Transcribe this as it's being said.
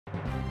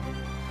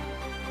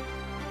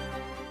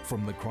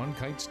From the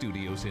Cronkite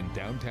studios in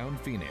downtown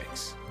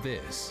Phoenix,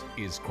 this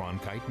is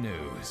Cronkite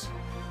News.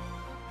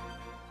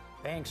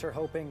 Banks are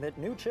hoping that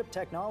new chip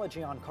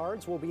technology on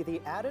cards will be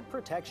the added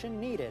protection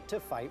needed to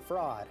fight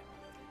fraud.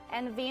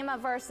 And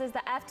VEMA versus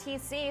the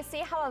FTC, see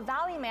how a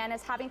Valley man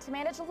is having to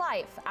manage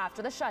life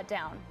after the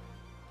shutdown.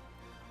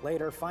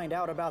 Later, find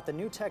out about the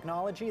new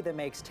technology that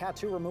makes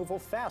tattoo removal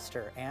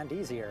faster and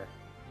easier.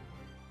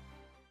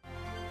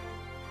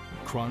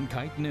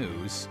 Cronkite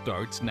News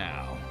starts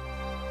now.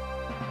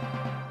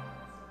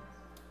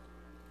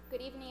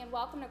 Good evening and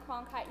welcome to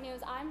Cronkite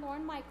News. I'm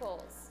Lauren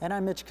Michaels. And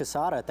I'm Mitch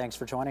Casada. Thanks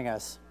for joining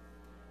us.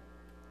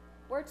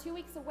 We're 2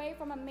 weeks away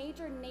from a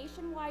major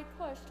nationwide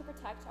push to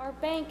protect our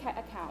bank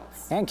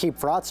accounts. And keep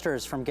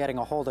fraudsters from getting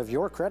a hold of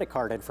your credit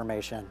card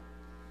information.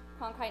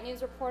 Cronkite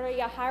News reporter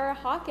Yahaira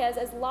Hawkes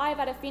is live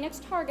at a Phoenix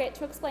Target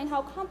to explain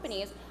how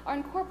companies are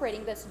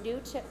incorporating this new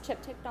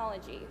chip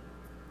technology.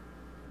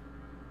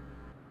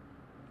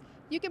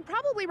 You can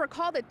probably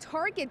recall the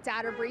Target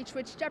data breach,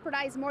 which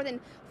jeopardized more than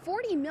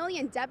 40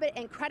 million debit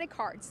and credit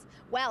cards.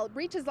 Well,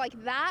 breaches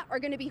like that are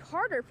going to be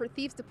harder for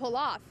thieves to pull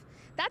off.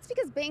 That's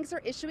because banks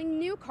are issuing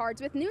new cards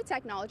with new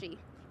technology,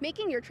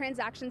 making your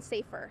transactions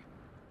safer.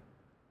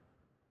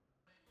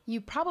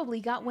 You probably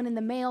got one in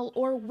the mail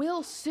or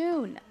will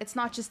soon. It's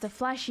not just a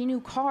flashy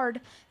new card.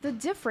 The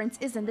difference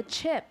is in the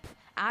chip,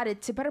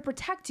 added to better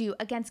protect you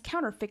against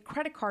counterfeit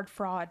credit card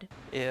fraud.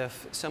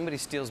 If somebody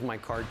steals my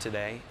card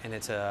today and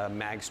it's a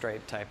mag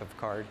stripe type of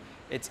card,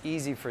 it's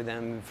easy for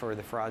them, for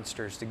the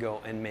fraudsters, to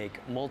go and make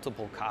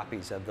multiple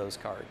copies of those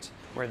cards.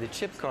 Where the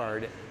chip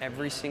card,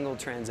 every single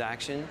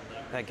transaction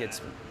that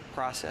gets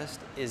processed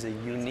is a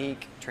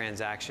unique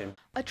transaction.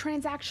 A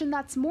transaction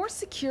that's more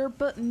secure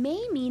but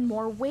may mean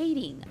more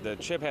waiting. The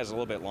chip has a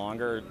little bit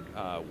longer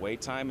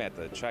wait time at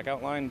the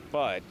checkout line,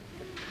 but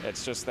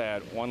it's just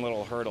that one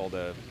little hurdle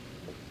to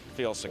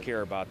feel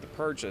secure about the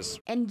purchase.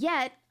 And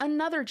yet,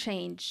 another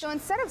change. So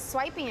instead of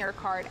swiping your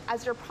card,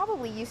 as you're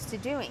probably used to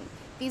doing,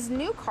 these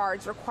new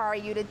cards require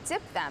you to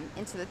dip them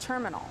into the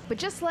terminal. But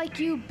just like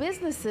you,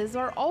 businesses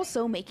are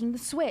also making the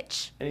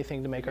switch.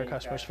 Anything to make our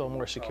customers feel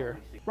more secure.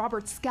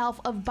 Robert Scalf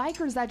of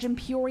Bikers Edge in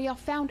Peoria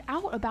found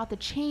out about the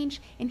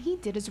change, and he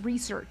did his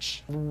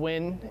research.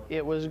 When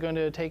it was going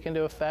to take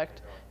into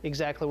effect,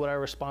 exactly what our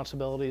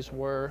responsibilities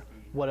were,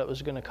 what it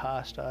was going to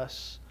cost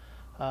us,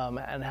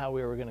 and how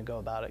we were going to go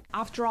about it.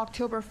 After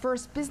October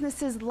 1st,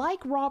 businesses like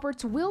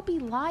Robert's will be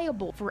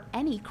liable for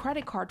any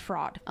credit card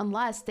fraud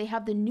unless they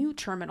have the new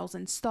terminals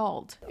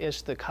installed.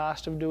 It's the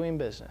cost of doing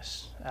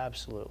business,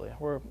 absolutely.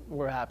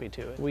 We're happy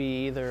to. We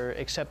either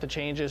accept the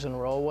changes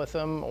and roll with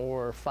them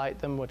or fight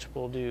them, which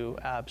will do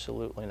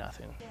absolutely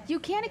nothing. You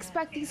can't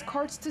expect these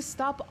cards to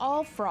stop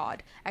all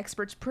fraud.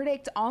 Experts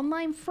predict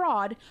online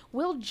fraud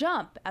will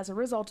jump as a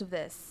result of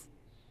this.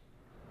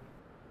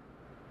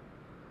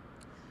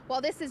 While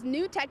this is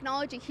new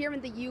technology here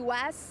in the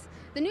U.S.,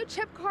 the new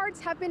chip cards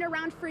have been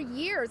around for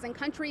years in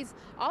countries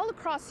all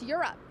across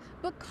Europe.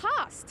 But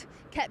cost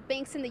kept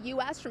banks in the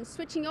U.S. from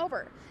switching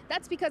over.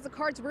 That's because the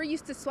cards we're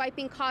used to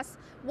swiping cost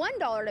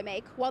 $1 to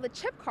make, while the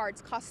chip cards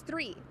cost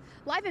 $3.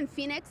 Live in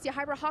Phoenix,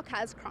 Yahaira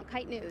Hawkes,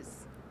 Cronkite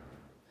News.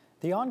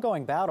 The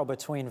ongoing battle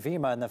between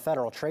VEMA and the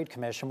Federal Trade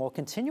Commission will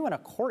continue in a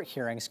court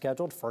hearing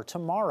scheduled for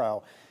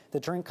tomorrow.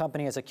 The drink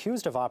company is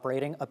accused of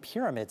operating a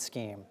pyramid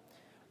scheme.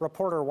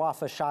 Reporter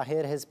Wafa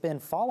Shahid has been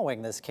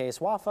following this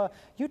case. Wafa,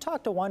 you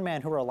talked to one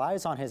man who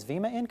relies on his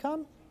VEMA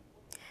income?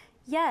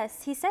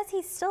 Yes, he says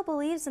he still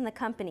believes in the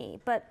company,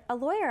 but a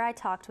lawyer I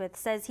talked with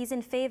says he's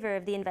in favor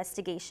of the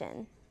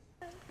investigation.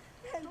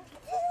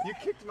 You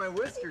kicked my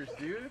whiskers,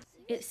 dude.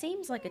 It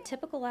seems like a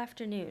typical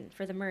afternoon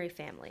for the Murray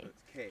family,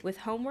 with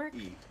homework,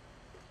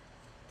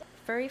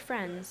 furry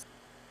friends,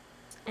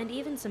 and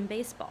even some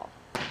baseball.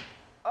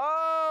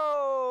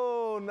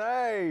 Oh,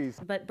 nice!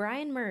 But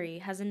Brian Murray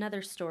has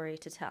another story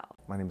to tell.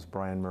 My name is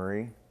Brian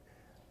Murray.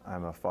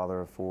 I'm a father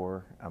of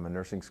 4. I'm a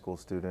nursing school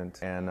student,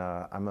 and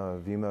I'm a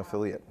VEMA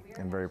affiliate.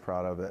 I'm very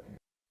proud of it.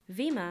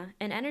 VEMA,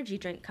 an energy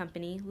drink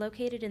company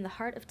located in the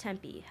heart of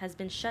Tempe, has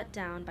been shut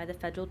down by the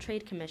Federal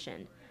Trade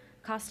Commission,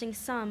 costing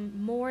some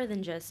more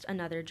than just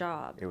another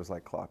job. It was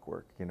like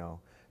clockwork, you know,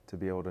 to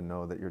be able to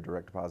know that your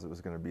direct deposit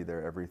was going to be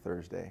there every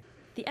Thursday.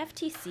 The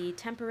FTC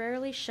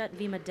temporarily shut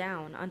VEMA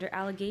down under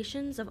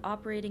allegations of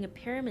operating a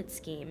pyramid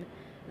scheme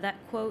that,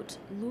 quote,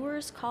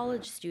 lures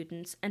college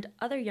students and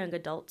other young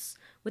adults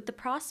with the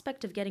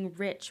prospect of getting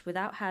rich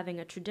without having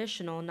a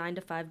traditional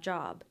 9-to-5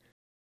 job.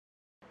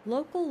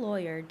 Local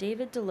lawyer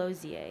David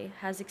Delosier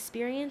has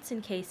experience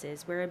in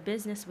cases where a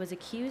business was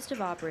accused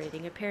of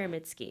operating a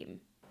pyramid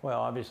scheme.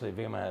 Well, obviously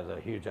VEMA has a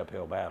huge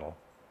uphill battle.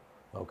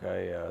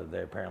 Okay,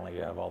 they apparently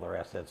have all their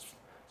assets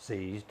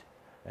seized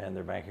and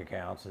their bank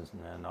accounts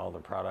and all their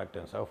product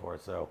and so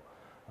forth. So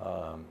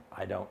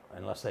I don't,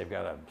 unless they've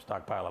got a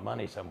stockpile of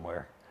money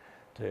somewhere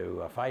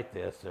to fight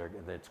this,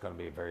 it's going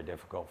to be very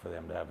difficult for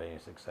them to have any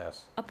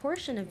success. A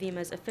portion of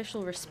VEMA's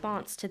official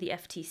response to the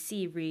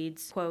FTC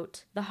reads,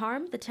 quote, the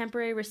harm the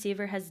temporary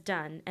receiver has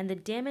done and the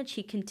damage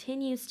he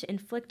continues to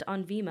inflict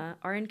on VEMA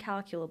are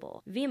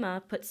incalculable.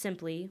 VEMA, put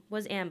simply,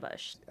 was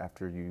ambushed.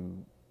 After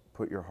you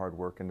put your hard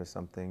work into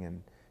something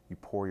and you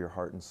pour your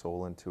heart and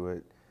soul into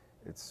it,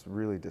 it's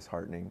really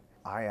disheartening.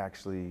 I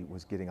actually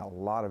was getting a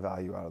lot of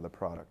value out of the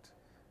product.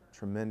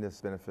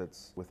 Tremendous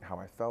benefits with how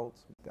I felt.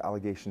 The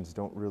allegations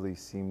don't really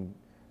seem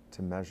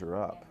to measure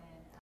up.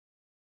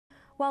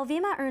 While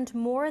Vima earned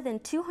more than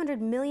 $200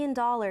 million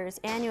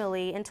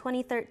annually in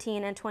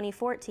 2013 and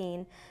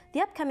 2014,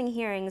 the upcoming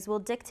hearings will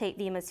dictate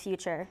Vima's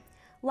future.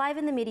 Live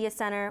in the Media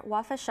Center,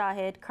 Wafa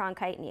Shahid,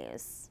 Cronkite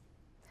News.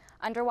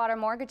 Underwater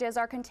mortgages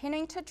are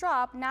continuing to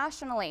drop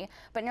nationally,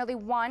 but nearly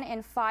 1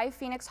 in 5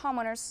 Phoenix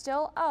homeowners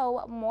still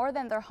owe more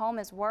than their home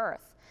is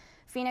worth.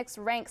 Phoenix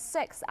ranks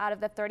 6th out of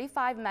the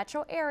 35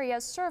 metro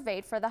areas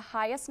surveyed for the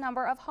highest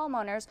number of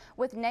homeowners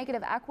with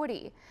negative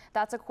equity.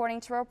 That's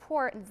according to a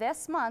report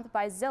this month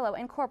by Zillow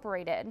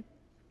Incorporated.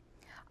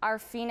 Our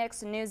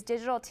Phoenix News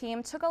digital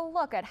team took a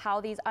look at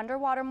how these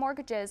underwater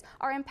mortgages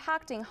are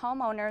impacting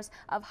homeowners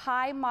of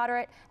high,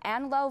 moderate,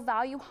 and low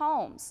value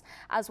homes,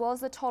 as well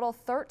as the total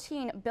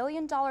 $13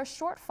 billion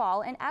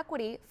shortfall in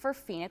equity for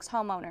Phoenix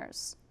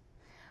homeowners.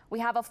 We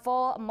have a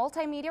full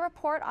multimedia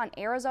report on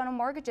Arizona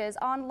mortgages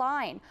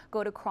online.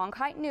 Go to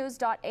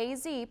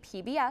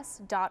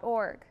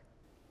cronkitenews.azpbs.org.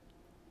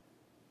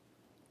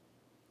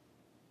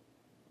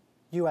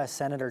 U.S.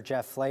 Senator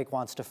Jeff Flake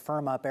wants to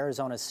firm up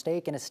Arizona's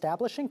stake in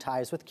establishing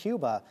ties with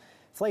Cuba.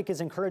 Flake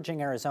is encouraging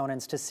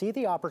Arizonans to see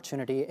the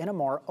opportunity in a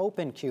more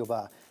open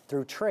Cuba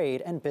through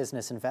trade and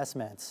business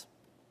investments.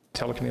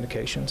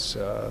 Telecommunications,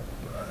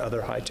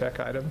 other high-tech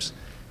items,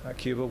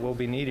 Cuba will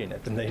be needing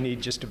it, and they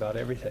need just about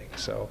everything.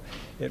 So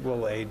it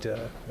will aid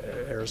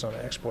Arizona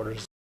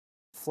exporters.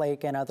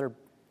 Flake and other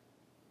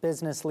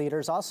business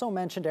leaders also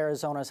mentioned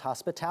Arizona's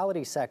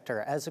hospitality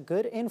sector as a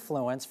good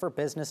influence for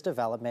business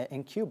development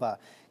in Cuba,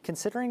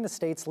 considering the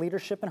state's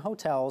leadership in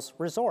hotels,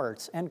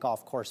 resorts, and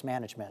golf course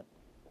management.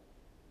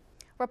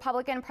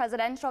 Republican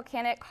presidential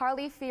candidate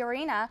Carly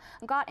Fiorina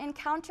got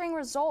encountering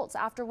results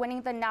after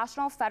winning the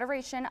National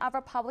Federation of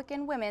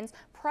Republican Women's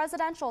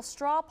presidential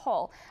straw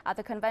poll at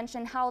the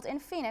convention held in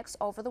Phoenix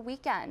over the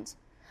weekend.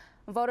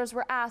 Voters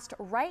were asked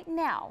right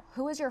now,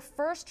 who is your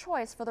first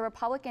choice for the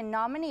Republican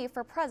nominee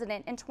for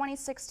president in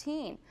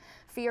 2016?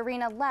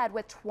 Fiorina led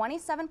with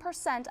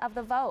 27% of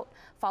the vote,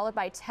 followed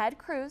by Ted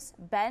Cruz,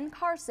 Ben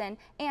Carson,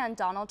 and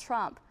Donald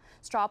Trump.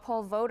 Straw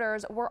poll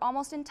voters were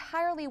almost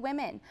entirely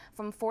women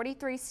from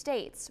 43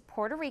 states,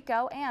 Puerto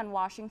Rico, and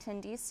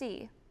Washington,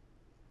 D.C.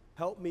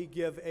 Help me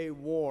give a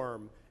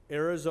warm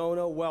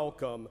Arizona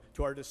welcome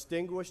to our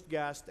distinguished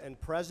guest and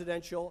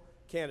presidential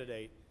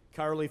candidate,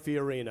 Carly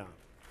Fiorina.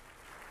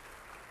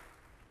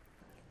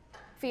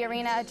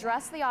 Fiorina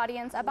addressed the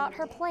audience about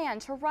her plan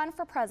to run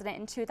for president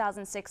in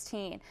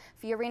 2016.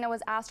 Fiorina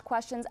was asked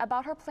questions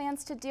about her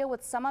plans to deal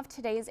with some of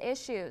today's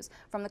issues,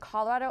 from the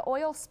Colorado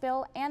oil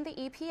spill and the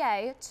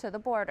EPA to the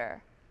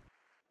border.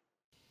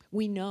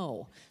 We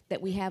know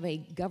that we have a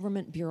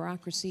government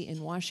bureaucracy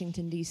in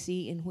Washington,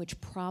 D.C. in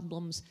which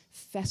problems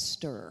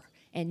fester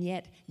and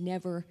yet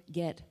never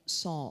get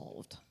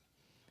solved.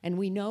 And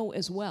we know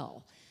as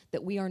well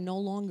that we are no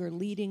longer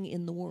leading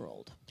in the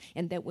world,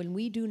 and that when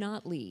we do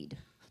not lead,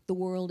 the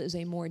world is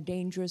a more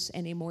dangerous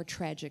and a more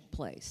tragic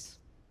place.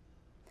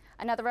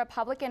 Another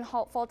Republican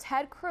hopeful,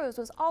 Ted Cruz,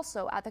 was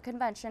also at the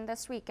convention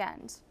this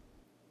weekend.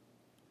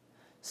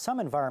 Some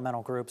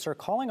environmental groups are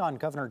calling on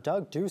Governor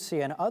Doug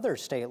Ducey and other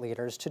state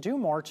leaders to do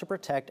more to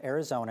protect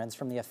Arizonans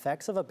from the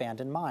effects of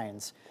abandoned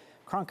mines.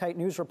 Cronkite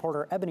News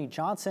reporter Ebony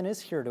Johnson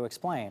is here to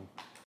explain.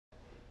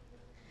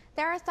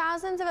 There are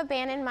thousands of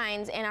abandoned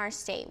mines in our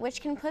state,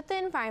 which can put the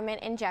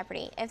environment in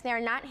jeopardy if they are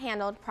not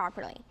handled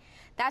properly.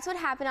 That's what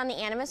happened on the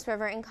Animas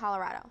River in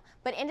Colorado,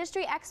 but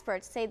industry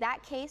experts say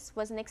that case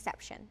was an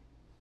exception.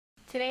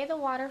 Today, the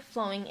water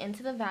flowing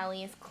into the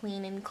valley is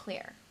clean and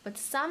clear, but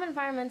some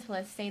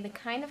environmentalists say the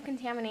kind of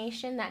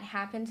contamination that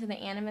happened to the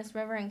Animas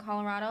River in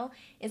Colorado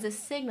is a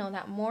signal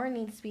that more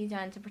needs to be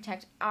done to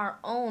protect our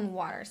own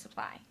water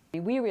supply.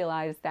 We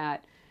realize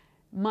that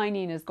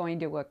mining is going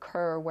to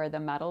occur where the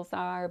metals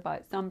are,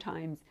 but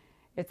sometimes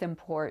it's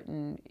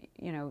important,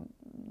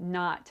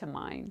 not to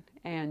mine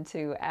and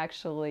to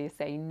actually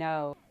say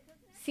no.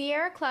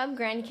 Sierra Club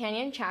Grand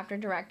Canyon Chapter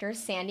Director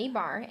Sandy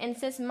Barr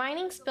insists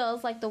mining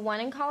spills like the one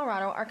in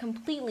Colorado are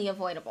completely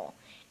avoidable,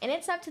 and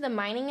it's up to the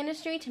mining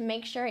industry to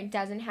make sure it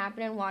doesn't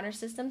happen in water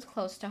systems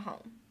close to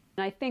home.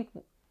 And I think,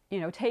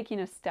 taking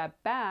a step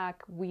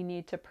back, we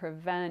need to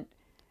prevent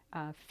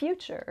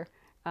future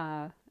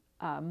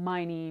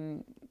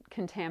mining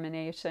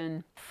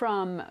contamination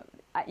from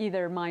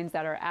either mines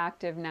that are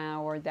active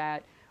now or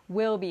that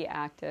will be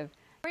active.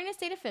 According to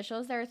state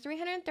officials, there are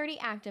 330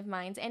 active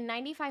mines and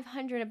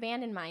 9,500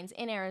 abandoned mines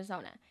in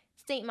Arizona.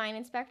 State Mine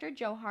Inspector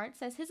Joe Hart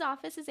says his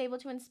office is able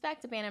to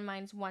inspect abandoned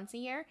mines once a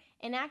year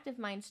and active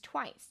mines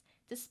twice,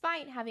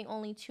 despite having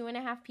only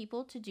 2.5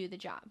 people to do the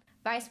job.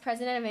 Vice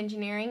President of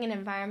Engineering and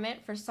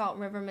Environment for Salt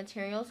River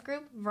Materials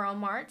Group, Verl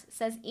Martz,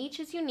 says each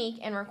is unique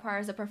and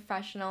requires a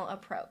professional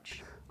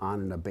approach.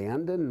 On an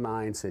abandoned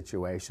mine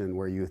situation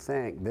where you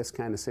think this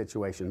kind of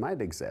situation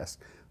might exist,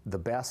 the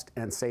best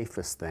and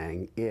safest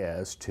thing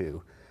is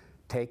to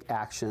take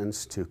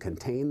actions to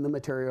contain the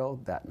material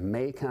that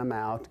may come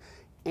out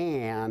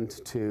and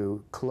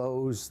to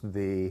close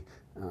the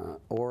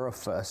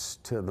orifice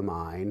to the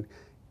mine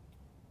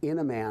in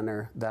a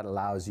manner that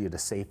allows you to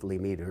safely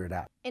meter it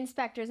out.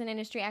 Inspectors and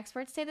industry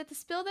experts say that the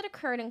spill that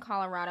occurred in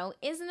Colorado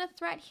isn't a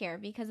threat here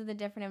because of the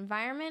different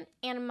environment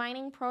and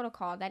mining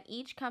protocol that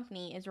each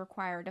company is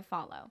required to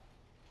follow.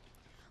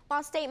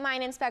 While State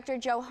Mine Inspector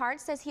Joe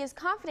Hart says he is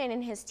confident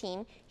in his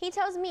team, he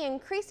tells me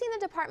increasing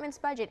the department's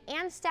budget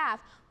and staff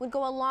would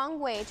go a long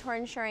way toward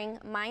ensuring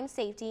mine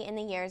safety in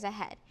the years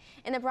ahead.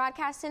 In the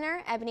Broadcast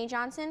Center, Ebony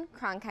Johnson,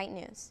 Cronkite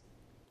News.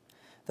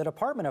 The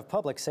Department of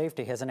Public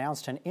Safety has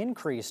announced an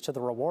increase to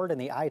the reward in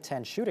the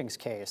I-10 shootings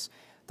case.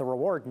 The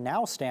reward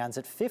now stands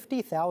at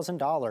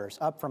 $50,000,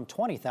 up from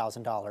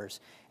 $20,000.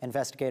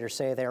 Investigators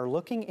say they are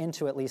looking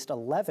into at least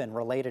 11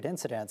 related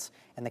incidents,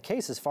 and the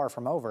case is far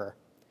from over.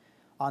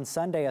 On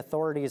Sunday,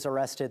 authorities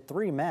arrested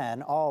 3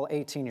 men, all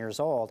 18 years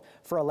old,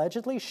 for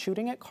allegedly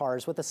shooting at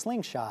cars with a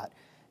slingshot.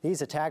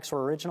 These attacks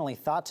were originally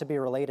thought to be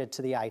related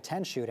to the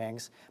I-10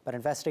 shootings, but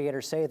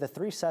investigators say the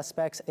 3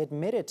 suspects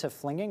admitted to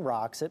flinging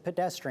rocks at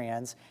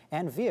pedestrians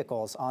and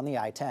vehicles on the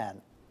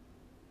I-10.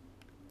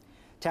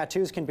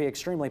 Tattoos can be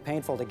extremely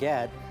painful to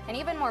get. And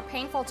even more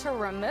painful to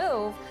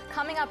remove.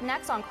 Coming up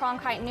next on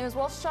Cronkite News,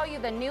 we'll show you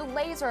the new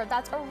laser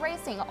that's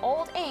erasing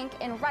old ink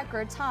in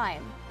record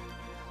time.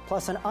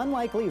 Plus, an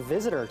unlikely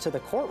visitor to the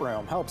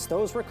courtroom helps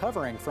those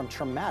recovering from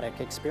traumatic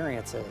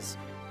experiences.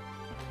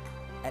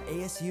 At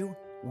ASU,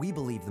 we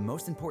believe the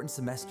most important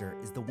semester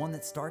is the one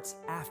that starts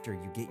after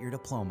you get your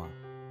diploma,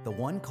 the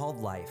one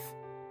called life.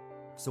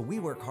 So we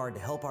work hard to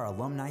help our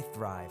alumni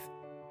thrive,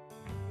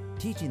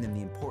 teaching them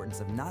the importance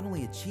of not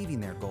only achieving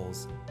their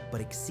goals,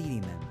 but exceeding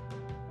them.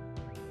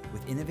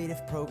 With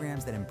innovative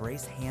programs that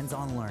embrace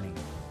hands-on learning,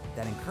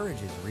 that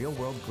encourages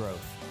real-world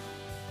growth.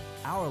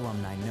 Our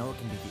alumni know it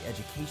can be the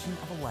education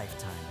of a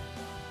lifetime,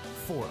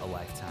 for a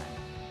lifetime.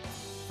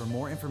 For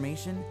more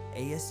information,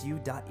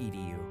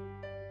 asu.edu.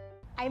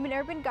 I'm an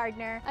urban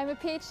gardener. I'm a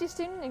PhD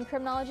student in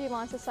criminology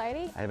law and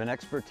society. I have an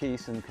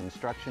expertise in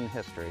construction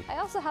history. I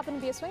also happen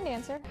to be a swing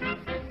dancer.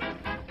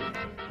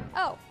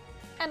 Oh,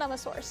 and I'm a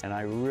source. And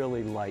I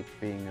really like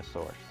being a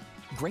source.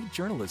 Great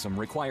journalism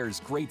requires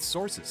great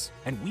sources,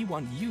 and we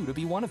want you to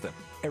be one of them.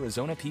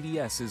 Arizona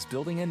PBS is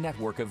building a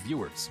network of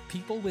viewers,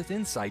 people with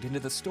insight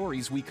into the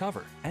stories we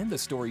cover and the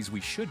stories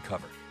we should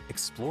cover.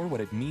 Explore what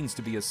it means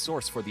to be a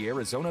source for the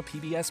Arizona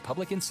PBS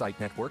Public Insight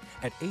Network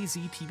at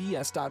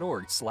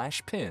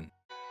azpbs.org/pin.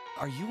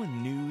 Are you a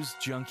news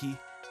junkie,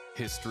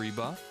 history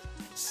buff,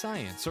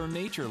 science or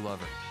nature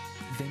lover?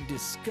 Then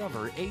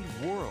discover 8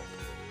 World,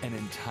 an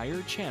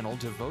entire channel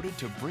devoted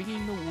to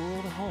bringing the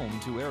world home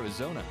to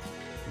Arizona.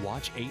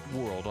 Watch 8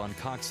 World on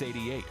Cox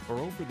 88 or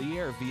over the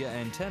air via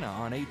antenna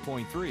on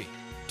 8.3.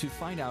 To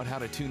find out how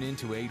to tune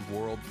into 8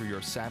 World for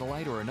your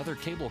satellite or another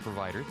cable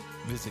provider,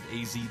 visit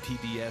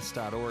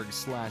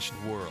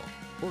azpbs.org/world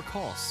or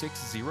call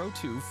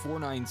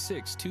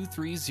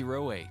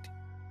 602-496-2308.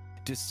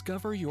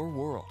 Discover your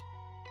world.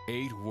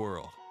 8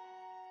 World.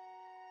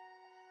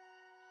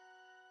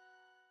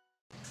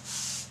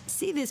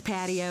 See this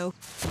patio?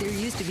 There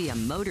used to be a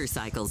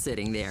motorcycle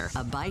sitting there,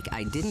 a bike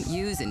I didn't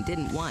use and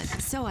didn't want,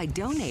 so I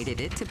donated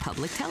it to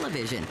public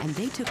television, and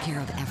they took care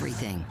of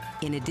everything.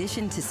 In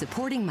addition to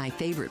supporting my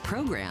favorite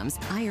programs,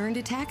 I earned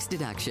a tax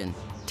deduction.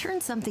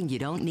 Turn something you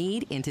don't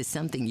need into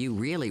something you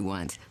really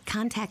want.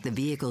 Contact the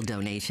Vehicle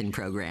Donation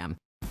Program.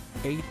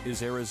 8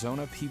 is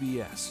Arizona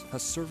PBS, a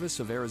service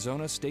of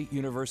Arizona State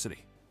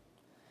University.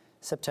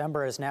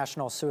 September is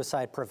National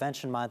Suicide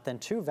Prevention Month, and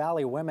 2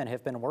 Valley women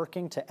have been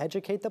working to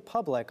educate the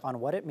public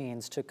on what it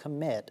means to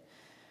commit.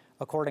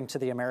 According to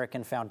the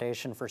American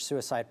Foundation for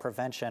Suicide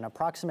Prevention,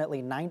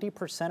 approximately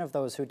 90% of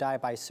those who die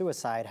by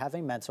suicide have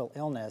a mental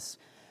illness.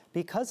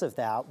 Because of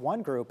that,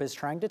 one group is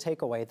trying to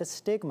take away the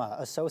stigma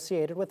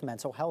associated with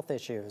mental health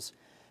issues.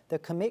 The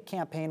Commit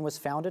campaign was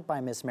founded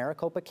by Ms.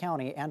 Maricopa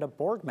County and a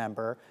board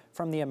member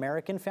from the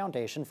American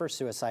Foundation for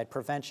Suicide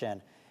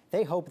Prevention.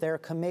 They hope their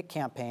Commit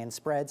campaign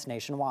spreads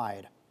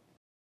nationwide.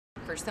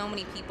 For so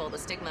many people, the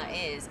stigma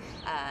is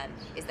that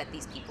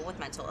these people with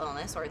mental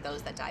illness or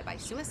those that die by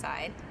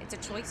suicide, it's a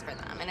choice for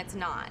them, and it's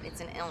not.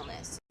 It's an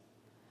illness.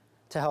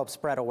 To help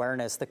spread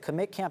awareness, the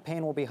Commit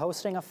campaign will be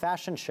hosting a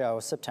fashion show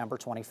September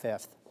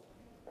 25th.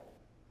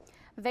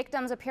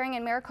 Victims appearing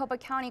in Maricopa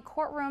County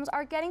courtrooms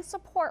are getting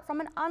support from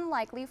an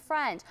unlikely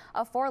friend,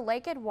 a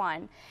four-legged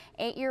one.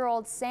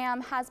 8-year-old Sam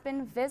has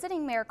been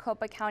visiting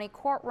Maricopa County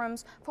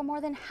courtrooms for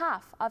more than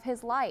half of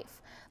his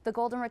life. The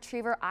Golden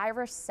Retriever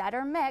Irish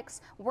Setter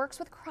mix works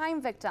with crime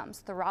victims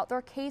throughout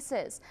their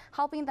cases,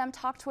 helping them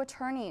talk to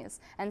attorneys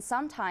and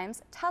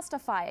sometimes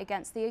testify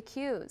against the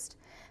accused.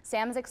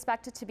 Sam is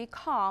expected to be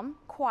calm,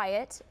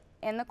 quiet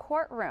in the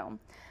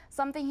courtroom,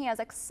 something he has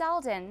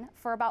excelled in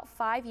for about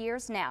 5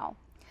 years now.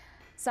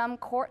 Some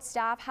court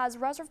staff has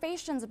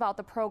reservations about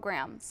the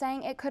program,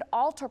 saying it could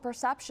alter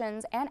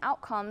perceptions and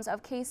outcomes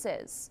of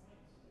cases.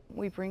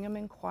 We bring him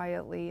in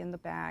quietly in the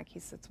back. He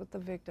sits with the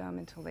victim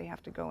until they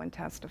have to go and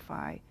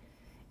testify.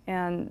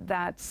 And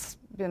that's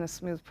been a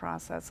smooth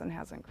process and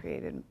hasn't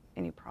created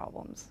any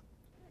problems.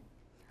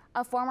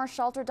 A former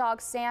shelter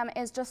dog, Sam,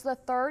 is just the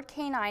third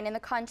canine in the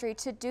country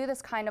to do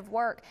this kind of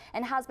work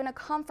and has been a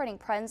comforting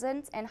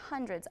presence in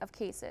hundreds of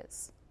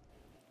cases.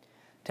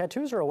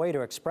 Tattoos are a way to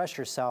express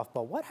yourself,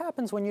 but what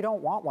happens when you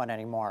don't want one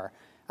anymore?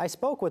 I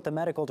spoke with the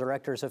medical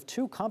directors of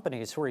 2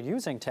 companies who are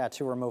using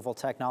tattoo removal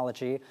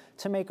technology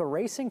to make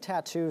erasing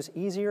tattoos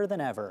easier than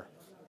ever.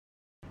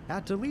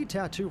 At Delete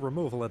Tattoo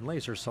Removal and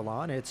Laser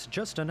Salon, it's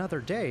just another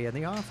day in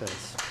the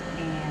office.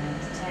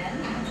 And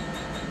 10.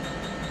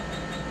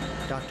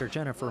 Dr.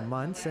 Jennifer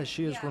Munn says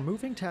she is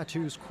removing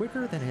tattoos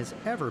quicker than has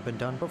ever been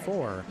done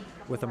before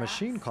with a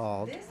machine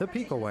called the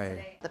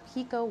Pico-Way. The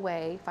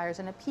Pico-Way fires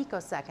in a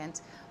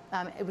picosecond,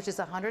 which is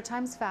 100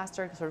 times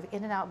faster, sort of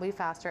in and out way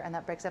faster, and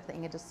that breaks up the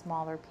ink into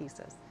smaller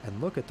pieces. And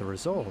look at the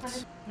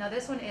results. Now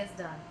this one is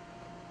done.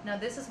 Now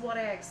this is what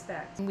I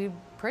expect. We've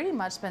pretty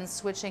much been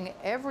switching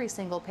every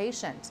single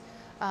patient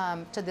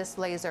to this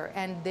laser,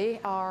 and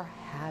they are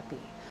happy.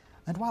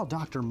 And while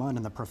Dr. Munn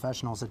and the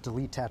professionals at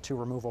Delete Tattoo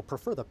Removal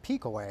prefer the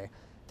Pico-Way,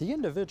 the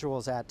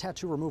individuals at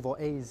Tattoo Removal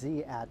AZ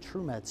at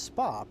TrueMed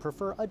Spa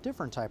prefer a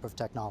different type of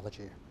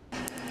technology.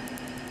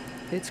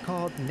 It's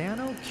called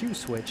Nano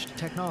Q-Switched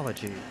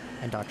technology,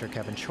 and Dr.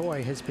 Kevin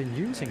Choi has been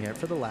using it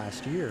for the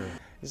last year.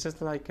 It's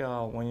just like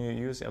when you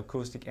use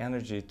acoustic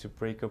energy to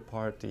break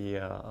apart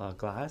the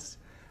glass,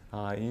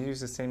 you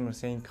use the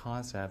same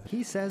concept.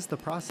 He says the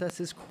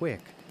process is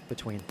quick,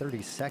 between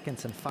 30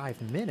 seconds and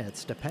 5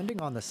 minutes, depending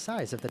on the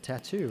size of the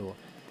tattoo.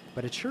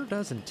 But it sure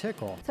doesn't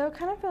tickle. So it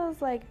kind of feels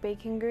like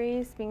bacon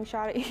grease being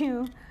shot at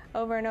you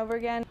over and over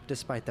again.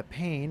 Despite the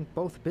pain,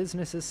 both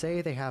businesses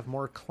say they have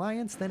more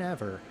clients than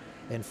ever.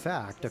 In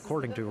fact,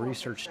 according to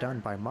research done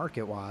by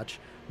MarketWatch,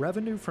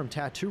 revenue from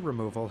tattoo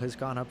removal has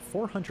gone up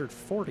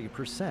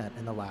 440%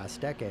 in the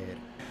last decade.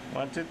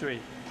 1, 2, 3.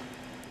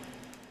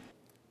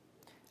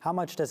 How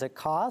much does it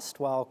cost?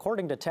 Well,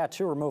 according to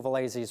Tattoo Removal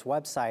AZ's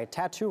website,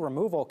 tattoo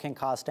removal can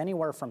cost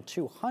anywhere from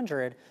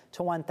 $200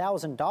 to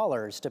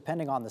 $1,000,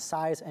 depending on the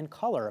size and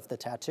color of the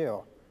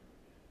tattoo.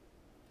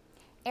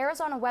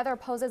 Arizona weather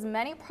poses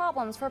many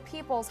problems for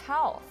people's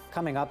health.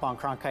 Coming up on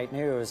Cronkite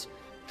News,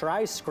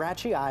 dry,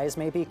 scratchy eyes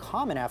may be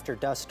common after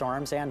dust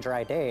storms and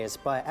dry days,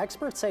 but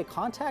experts say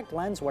contact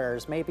lens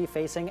wearers may be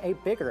facing a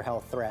bigger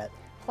health threat.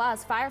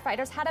 Plus,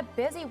 firefighters had a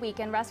busy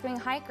weekend rescuing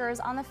hikers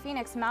on the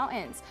Phoenix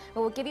Mountains.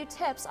 We will give you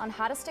tips on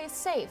how to stay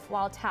safe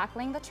while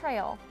tackling the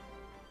trail.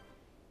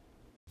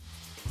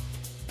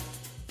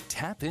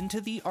 Tap into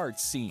the art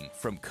scene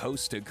from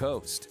coast to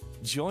coast.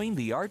 Join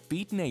the Art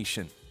Beat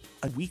Nation,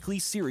 a weekly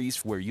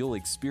series where you'll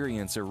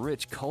experience a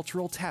rich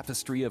cultural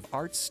tapestry of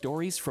art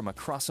stories from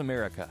across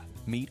America.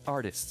 Meet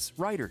artists,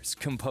 writers,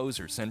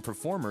 composers, and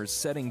performers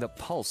setting the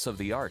pulse of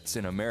the arts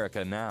in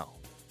America now.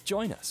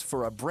 Join us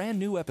for a brand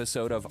new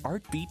episode of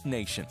Art Beat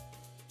Nation,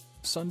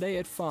 Sunday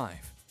at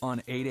 5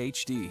 on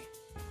 8HD.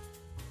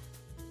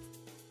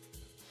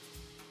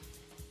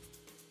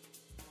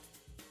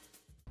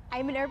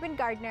 I'm an urban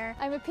gardener.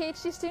 I'm a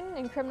PhD student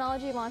in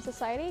criminology law and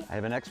society. I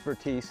have an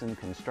expertise in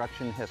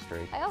construction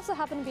history. I also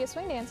happen to be a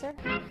swing dancer.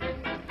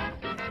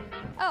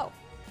 Oh,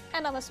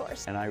 and I'm a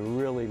source. And I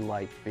really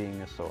like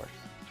being a source.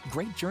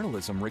 Great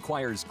journalism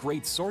requires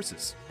great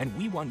sources, and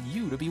we want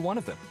you to be one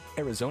of them.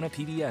 Arizona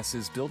PBS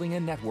is building a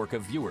network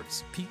of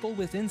viewers, people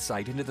with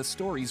insight into the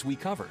stories we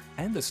cover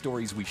and the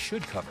stories we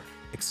should cover.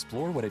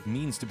 Explore what it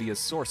means to be a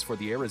source for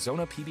the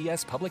Arizona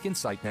PBS Public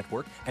Insight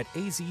Network at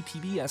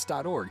azpbs.org/pin.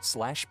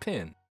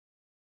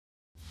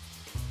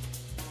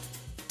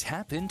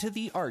 Tap into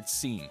the art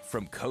scene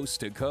from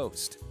coast to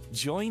coast.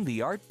 Join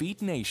the Art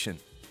Beat Nation,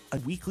 a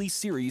weekly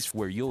series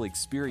where you'll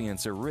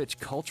experience a rich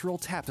cultural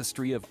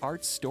tapestry of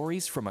art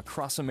stories from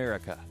across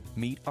America.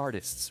 Meet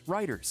artists,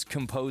 writers,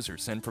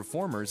 composers, and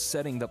performers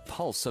setting the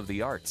pulse of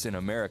the arts in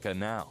America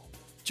now.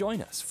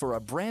 Join us for a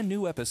brand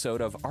new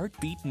episode of Art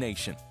Beat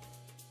Nation,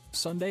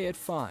 Sunday at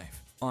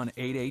 5 on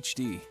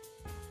 8HD.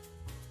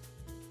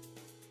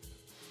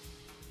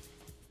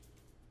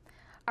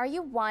 Are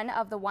you one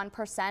of the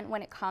 1%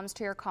 when it comes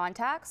to your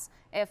contacts?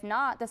 If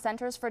not, the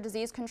Centers for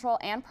Disease Control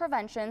and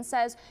Prevention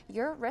says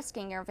you're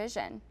risking your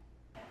vision.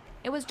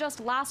 It was just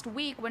last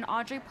week when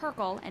Audrey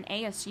Perkle, an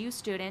ASU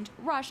student,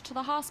 rushed to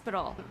the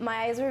hospital.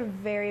 My eyes were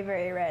very,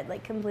 very red,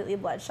 like completely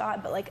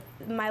bloodshot, but like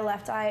my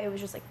left eye, it was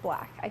just like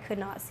black. I could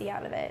not see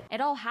out of it.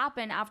 It all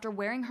happened after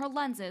wearing her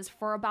lenses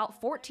for about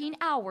 14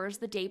 hours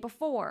the day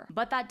before.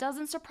 But that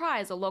doesn't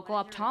surprise a local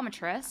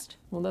optometrist.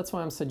 Well, that's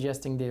why I'm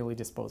suggesting daily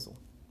disposal,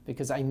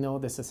 because I know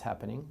this is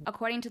happening.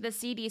 According to the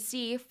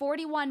CDC,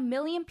 41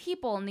 million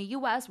people in the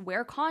U.S.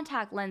 wear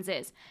contact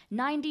lenses.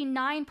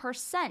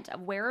 99%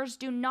 of wearers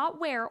do not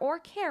wear or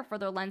care for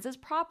their lenses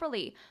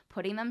properly,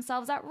 putting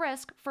themselves at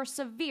risk for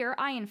severe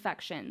eye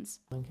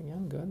infections. Blink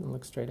again, good, and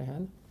look straight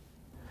ahead.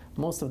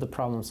 Most of the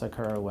problems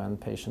occur when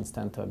patients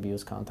tend to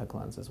abuse contact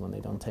lenses, when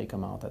they don't take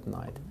them out at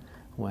night,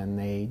 when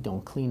they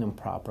don't clean them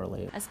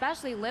properly.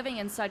 Especially living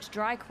in such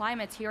dry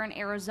climates here in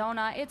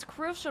Arizona, it's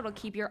crucial to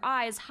keep your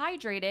eyes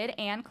hydrated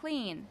and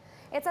clean.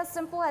 It's as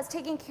simple as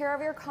taking care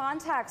of your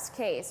contacts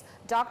case.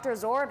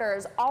 Doctor's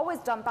orders: always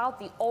dump out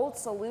the old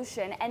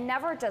solution and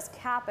never just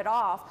cap it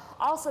off.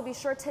 Also, be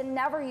sure to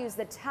never use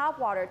the tap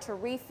water to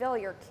refill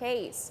your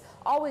case.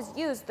 Always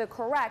use the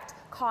correct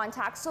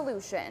contact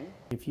solution.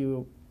 If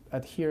you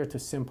adhere to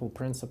simple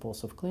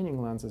principles of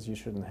cleaning lenses, you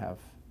shouldn't have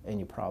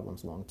any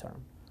problems long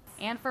term.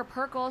 And for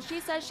Perkle, she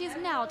says she's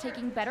now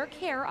taking better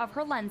care of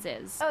her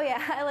lenses. Oh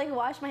yeah, I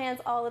wash my hands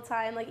all the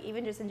time,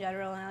 even just in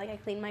general, and I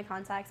clean my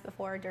contacts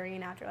before, during,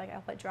 and after. I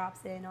put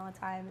drops in all the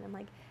time, and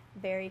I'm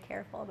very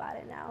careful about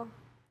it now.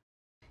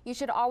 You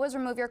should always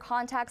remove your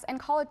contacts and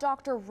call a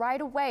doctor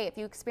right away if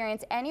you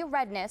experience any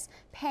redness,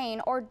 pain,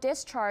 or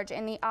discharge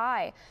in the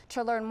eye.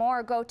 To learn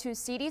more, go to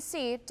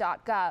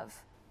cdc.gov.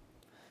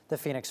 The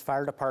Phoenix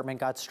Fire Department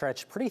got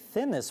stretched pretty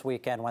thin this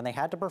weekend when they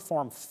had to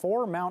perform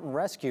 4 mountain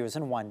rescues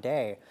in one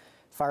day.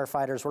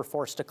 Firefighters were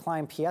forced to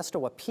climb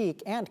Piestewa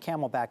Peak and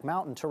Camelback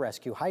Mountain to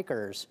rescue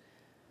hikers.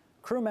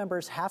 Crew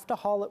members have to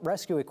haul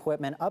rescue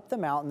equipment up the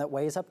mountain that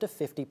weighs up to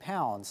 50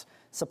 pounds.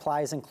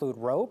 Supplies include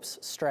ropes,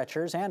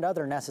 stretchers, and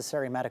other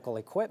necessary medical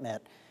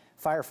equipment.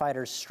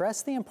 Firefighters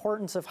stress the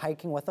importance of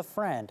hiking with a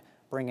friend,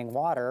 bringing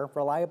water,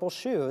 reliable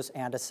shoes,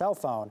 and a cell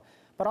phone,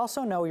 but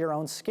also know your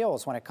own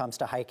skills when it comes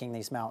to hiking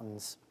these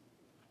mountains.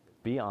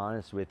 Be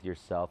honest with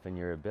yourself and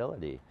your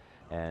ability,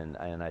 and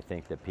I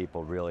think that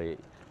people really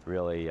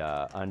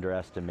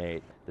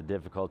underestimate the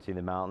difficulty of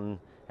the mountain,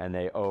 and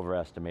they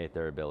overestimate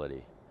their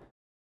ability.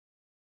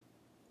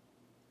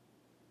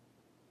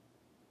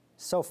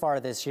 So far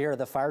this year,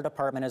 the fire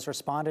department has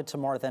responded to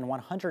more than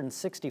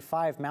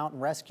 165 mountain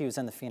rescues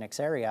in the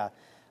Phoenix area.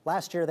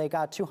 Last year, they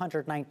got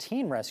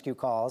 219 rescue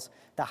calls,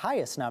 the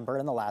highest number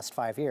in the last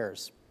 5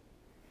 years.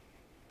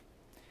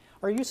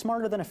 Are you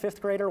smarter than a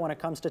 5th grader when it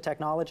comes to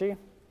technology?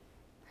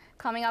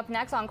 Coming up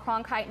next on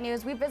Cronkite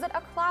News, we visit a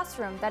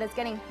classroom that is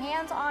getting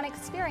hands-on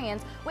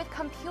experience with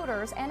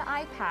computers and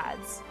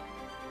iPads.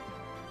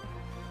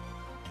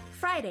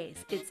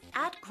 Fridays, it's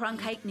at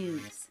Cronkite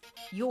News,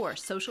 your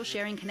social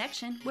sharing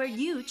connection where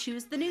you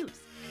choose the news.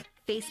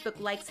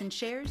 Facebook likes and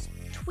shares,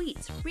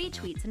 tweets,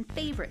 retweets, and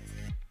favorites.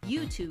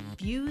 YouTube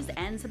views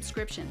and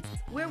subscriptions.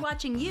 We're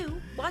watching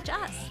you watch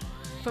us.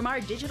 From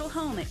our digital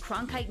home at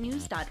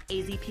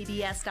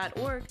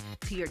cronkitenews.azpbs.org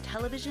to your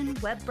television,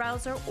 web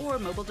browser, or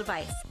mobile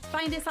device.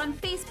 Find us on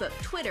Facebook,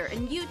 Twitter,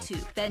 and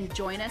YouTube. Then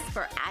join us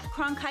for At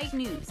Cronkite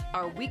News,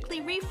 our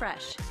weekly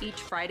refresh,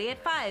 each Friday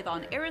at 5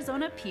 on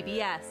Arizona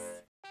PBS.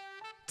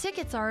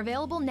 Tickets are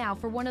available now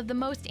for one of the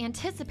most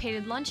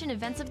anticipated luncheon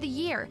events of the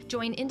year.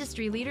 Join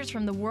industry leaders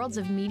from the worlds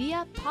of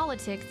media,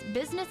 politics,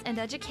 business, and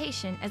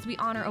education as we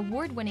honor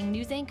award-winning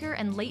news anchor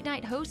and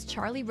late-night host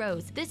Charlie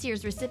Rose, this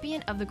year's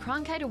recipient of the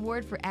Cronkite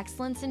Award for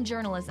Excellence in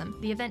Journalism.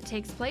 The event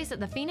takes place at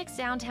the Phoenix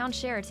Downtown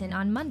Sheraton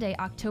on Monday,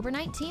 October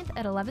 19th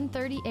at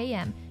 11:30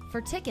 a.m.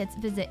 For tickets,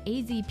 visit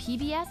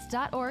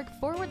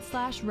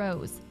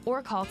azpbs.org/Rose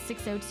or call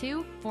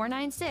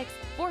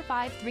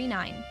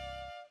 602-496-4539.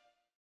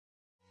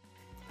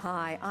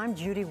 Hi, I'm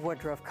Judy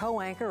Woodruff,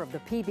 co-anchor of the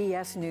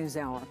PBS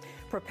NewsHour.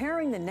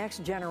 Preparing the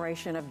next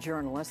generation of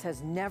journalists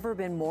has never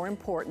been more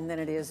important than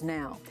it is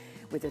now.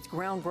 With its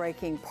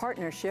groundbreaking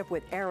partnership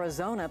with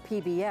Arizona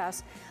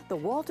PBS, the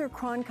Walter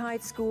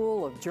Cronkite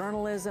School of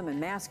Journalism and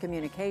Mass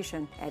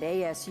Communication at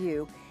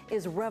ASU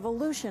is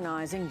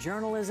revolutionizing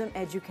journalism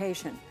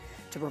education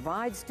to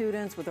provide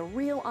students with a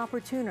real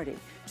opportunity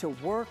to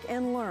work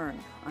and learn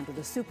under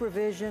the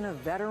supervision of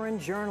veteran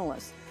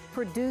journalists,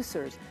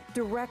 producers,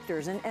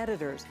 directors, and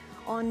editors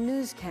on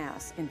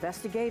newscasts,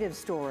 investigative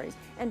stories,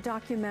 and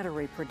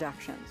documentary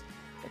productions.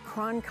 The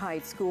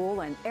Cronkite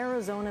School and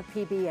Arizona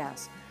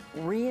PBS,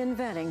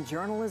 reinventing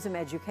journalism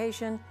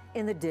education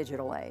in the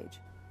digital age.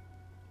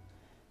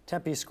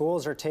 Tempe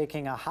schools are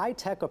taking a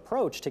high-tech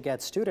approach to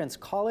get students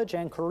college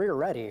and career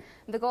ready.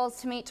 The goal is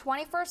to meet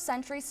 21st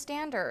century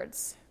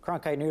standards.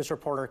 Cronkite News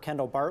reporter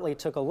Kendall Bartley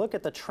took a look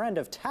at the trend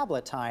of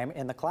tablet time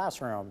in the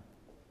classroom.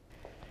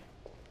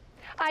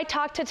 I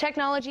talked to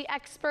technology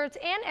experts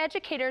and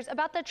educators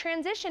about the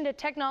transition to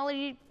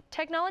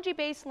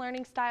technology-based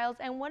learning styles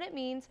and what it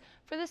means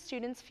for the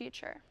students'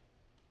 future.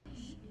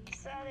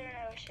 Southern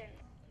Ocean.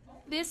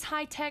 This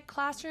high-tech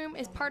classroom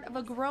is part of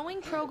a growing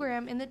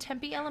program in the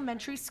Tempe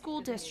Elementary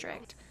School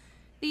District.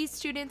 These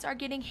students are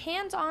getting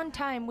hands-on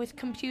time with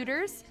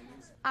computers,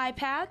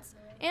 iPads,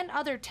 and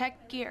other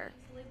tech gear.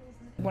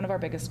 One of our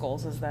biggest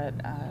goals is that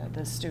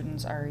the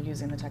students are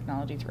using the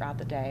technology throughout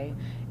the day.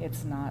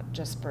 It's not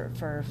just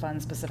for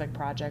fun specific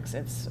projects,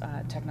 it's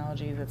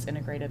technology that's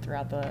integrated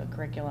throughout the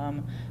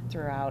curriculum,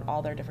 throughout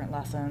all their different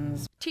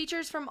lessons.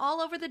 Teachers from all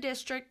over the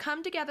district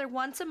come together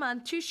once a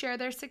month to share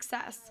their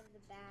success.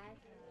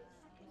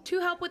 To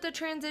help with the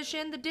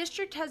transition, the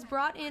district has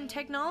brought in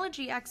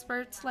technology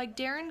experts like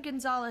Darren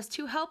Gonzalez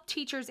to help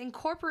teachers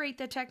incorporate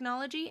the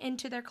technology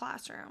into their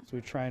classroom. So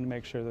we're trying to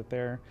make sure that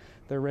they're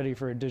ready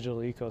for a digital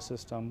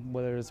ecosystem,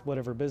 whether it's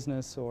whatever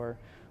business or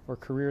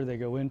career they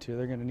go into,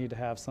 they're going to need to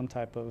have some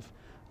type of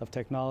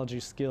technology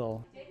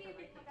skill.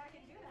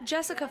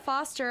 Jessica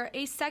Foster,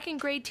 a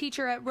second-grade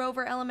teacher at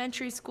Rover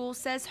Elementary School,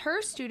 says her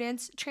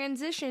students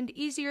transitioned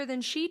easier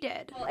than she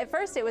did. Well, at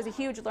first it was a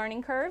huge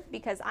learning curve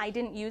because I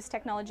didn't use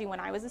technology when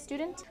I was a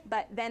student,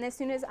 but then as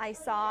soon as I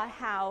saw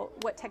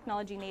what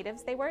technology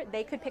natives they were,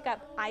 they could pick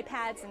up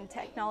iPads and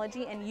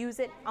technology and use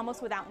it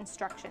almost without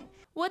instruction.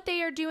 What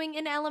they are doing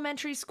in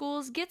elementary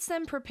schools gets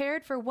them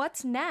prepared for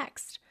what's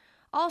next.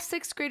 All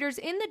sixth graders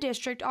in the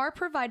district are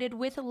provided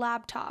with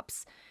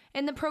laptops,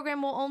 and the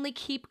program will only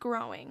keep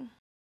growing.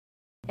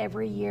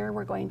 Every year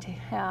we're going to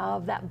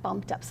have that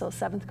bumped up. So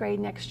 7th grade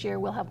next year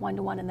we'll have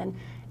 1-to-1, and then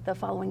the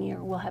following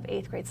year we'll have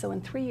 8th grade. So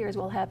in 3 years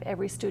we'll have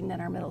every student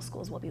in our middle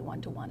schools will be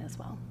 1-to-1 as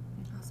well.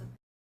 Awesome.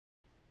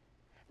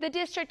 The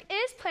district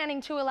is planning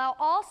to allow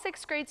all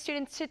 6th grade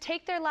students to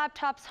take their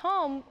laptops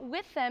home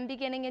with them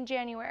beginning in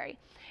January.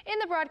 In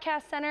the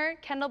Broadcast Center,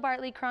 Kendall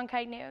Bartley,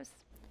 Cronkite News.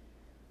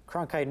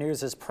 Cronkite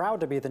News is proud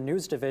to be the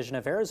news division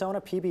of Arizona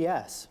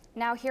PBS.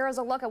 Now here is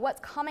a look at what's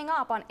coming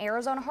up on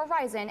Arizona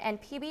Horizon and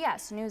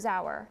PBS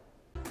NewsHour.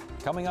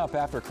 Coming up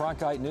after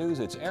Cronkite News,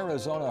 it's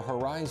Arizona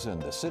Horizon.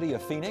 The city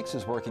of Phoenix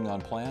is working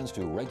on plans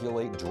to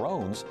regulate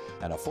drones,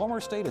 and a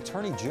former state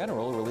attorney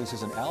general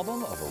releases an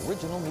album of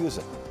original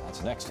music.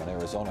 That's next on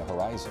Arizona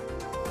Horizon.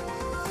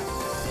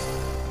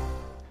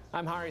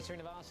 I'm Hari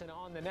Srinivasan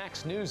on the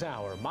next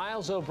NewsHour.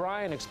 Miles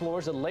O'Brien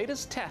explores the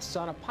latest tests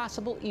on a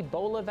possible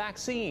Ebola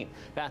vaccine.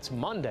 That's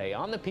Monday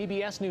on the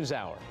PBS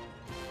NewsHour.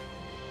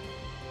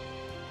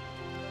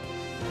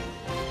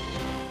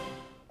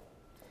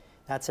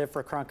 That's it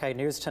for Cronkite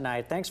News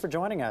tonight. Thanks for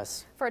joining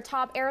us. For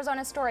top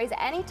Arizona stories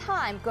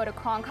anytime, go to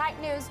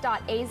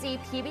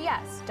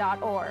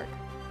cronkitenews.azpbs.org.